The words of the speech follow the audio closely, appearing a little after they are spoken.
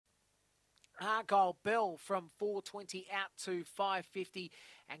Argyle Bell from 420 out to 550,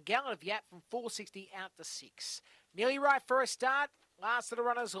 and Gallon of Yap from 460 out to 6. Nearly right for a start. Last of the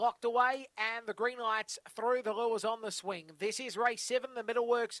runners locked away, and the green lights through the lures on the swing. This is race 7. The middle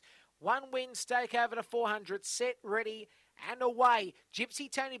works. 1 win, stake over to 400. Set, ready, and away.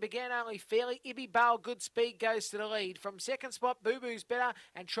 Gypsy Tony began only fairly. Ibby Bale, good speed, goes to the lead. From second spot, Boo Boo's better,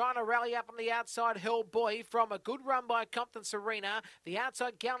 and trying to rally up on the outside, Hellboy from a good run by Compton Serena. The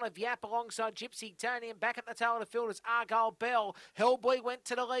outside, Gallon of Yap alongside Gypsy Tony, and back at the tail of the field is Argyle Bell. Hellboy went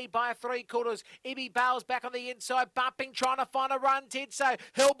to the lead by 3/4. Ibby Bale's back on the inside, bumping, trying to find a run, did so.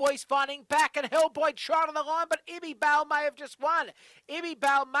 Hellboy's finding back, and Hellboy tried on the line, but Ibby Bale may have just won. Ibby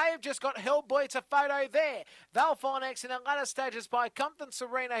Bale may have just got Hellboy to photo there. They'll find next in the latter stages by Compton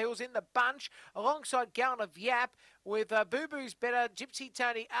Serena, who's in the bunch, alongside Gallon of Yap, with Boo Boo's better, Gypsy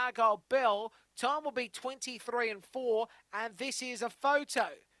Tony, Argyle Bell. Time will be 23-4, and this is a photo.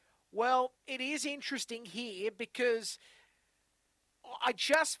 Well, it is interesting here because I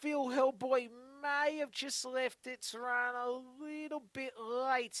just feel Hellboy may have just left its run a little bit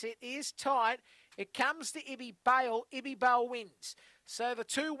late. It is tight. It comes to Ibby Bale. Ibby Bale wins. So the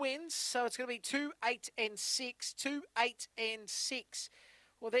 2 wins. So it's going to be 2, 8, and 6. 2, 8, and 6.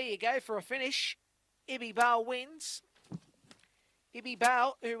 Well, there you go for a finish. Ibby Bale wins. Ibby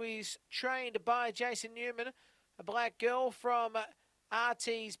Bale, who is trained by Jason Newman, a black girl from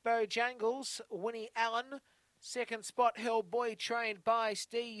RT's Bojangles, Winnie Allen. Second spot, Hellboy, trained by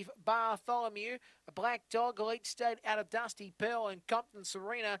Steve Bartholomew. A black dog, elite state out of Dusty Pearl, and Compton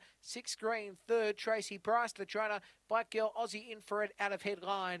Serena. 6 green, third, Tracy Price, the trainer. Black girl, Aussie Infrared out of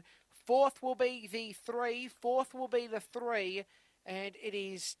Headline. Fourth will be the 3. Fourth will be the 3. And it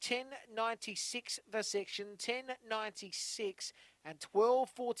is 10.96 the section, 10.96 and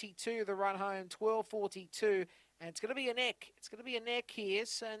 12.42 the run home, 12.42. And it's going to be a neck. It's going to be a neck here,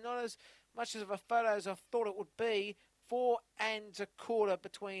 so not as much of a photo as I thought it would be. 4 1/4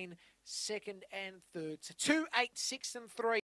 between second and third. So 2, 8, 6, and 3.